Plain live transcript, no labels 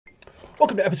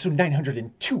Welcome to episode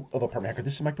 902 of Apartment Hacker.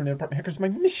 This is Mike Burnett, Apartment Hacker. It's my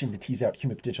mission to tease out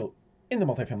human potential in the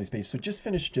multifamily space. So just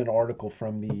finished an article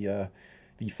from the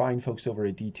fine folks over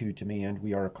at D2 Demand.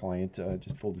 We are a client,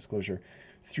 just full disclosure.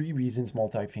 3 reasons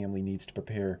multifamily needs to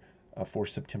prepare for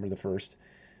September the 1st.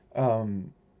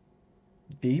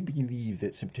 They believe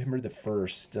that September the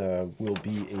 1st will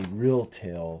be a real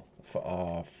tell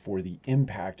for the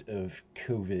impact of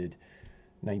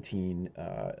COVID-19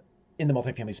 in the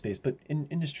multifamily space, but in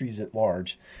industries at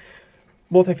large.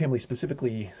 Multifamily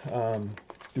specifically, the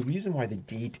reason why the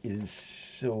date is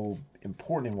so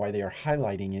important and why they are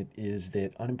highlighting it is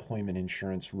that unemployment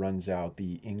insurance runs out.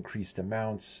 The increased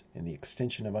amounts and the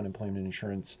extension of unemployment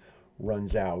insurance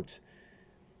runs out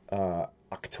August,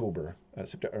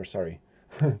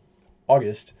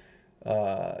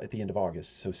 at the end of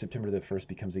August. So September the 1st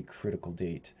becomes a critical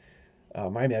date.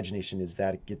 My imagination is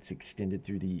that it gets extended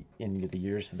through the end of the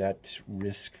year, so that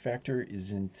risk factor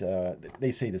isn't.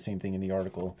 They say the same thing in the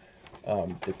article,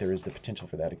 that there is the potential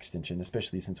for that extension,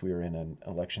 especially since we are in an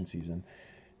election season.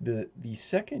 The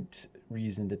second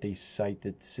reason that they cite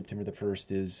that September the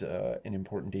 1st is an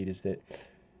important date is that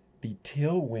the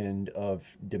tailwind of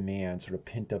demand, sort of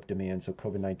pent up demand, so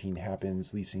COVID-19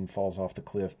 happens, leasing falls off the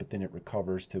cliff, but then it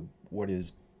recovers to what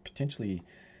is potentially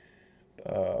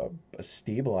a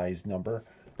stabilized number.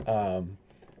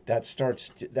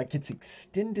 That gets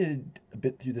extended a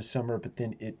bit through the summer, but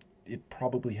then it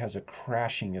probably has a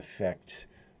crashing effect.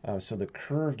 So the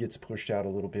curve gets pushed out a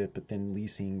little bit, but then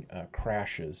leasing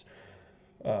crashes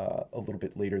a little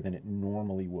bit later than it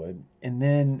normally would. And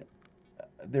then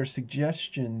their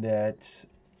suggestion that,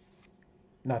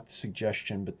 not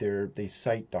suggestion, but they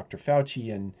cite Dr.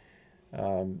 Fauci and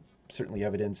certainly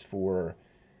evidence for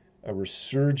a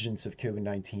resurgence of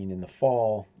COVID-19 in the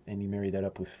fall, and you marry that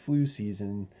up with flu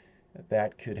season,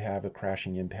 that could have a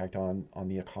crashing impact on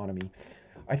the economy.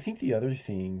 I think the other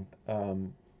thing,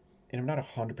 and I'm not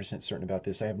 100% certain about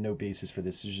this, I have no basis for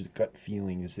this, it's just a gut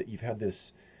feeling, is that you've had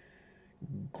this,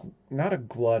 not a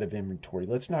glut of inventory,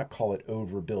 let's not call it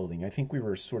overbuilding. I think we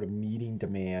were sort of meeting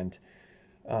demand,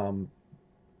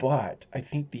 but I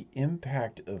think the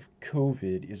impact of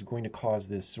COVID is going to cause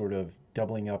this sort of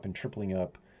doubling up and tripling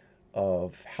up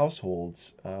of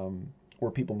households,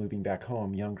 or people moving back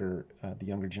home, the younger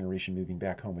generation moving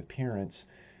back home with parents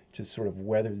to sort of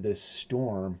weather this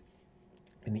storm,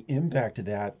 and the impact of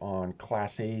that on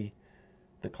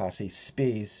the Class A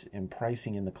space and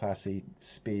pricing in the Class A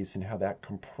space, and how that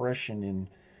compression and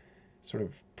sort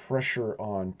of pressure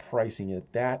on pricing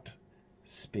at that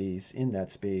space,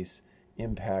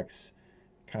 impacts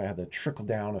kind of the trickle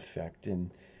down effect.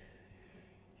 And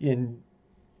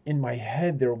in my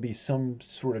head, there will be some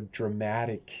sort of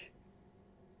dramatic,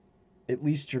 at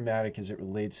least dramatic as it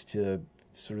relates to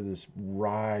sort of this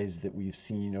rise that we've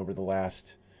seen over the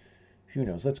last, who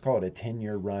knows, let's call it a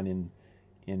 10-year run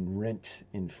in rent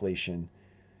inflation.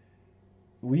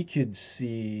 We could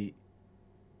see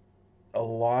a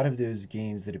lot of those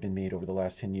gains that have been made over the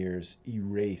last 10 years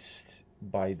erased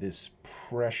by this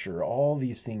pressure, all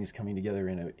these things coming together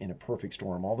in a perfect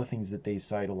storm, all the things that they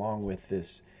cite along with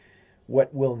this,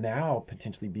 what will now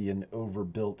potentially be an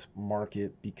overbuilt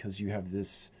market, because you have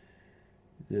this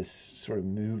sort of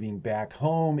moving back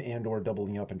home and or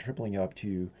doubling up and tripling up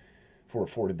for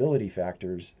affordability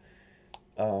factors.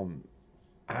 I'm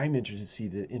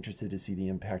interested to see the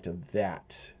impact of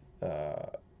that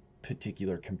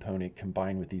particular component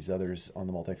combined with these others on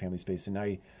the multifamily space. And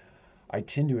I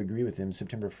tend to agree with him.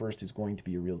 September 1st is going to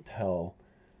be a real tell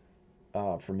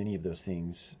for many of those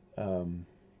things.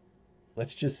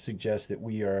 Let's just suggest that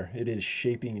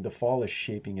the fall is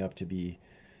shaping up to be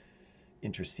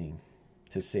interesting,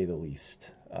 to say the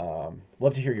least.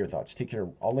 Love to hear your thoughts. Take care.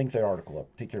 I'll link the article up.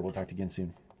 Take care. We'll talk to you again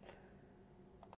soon.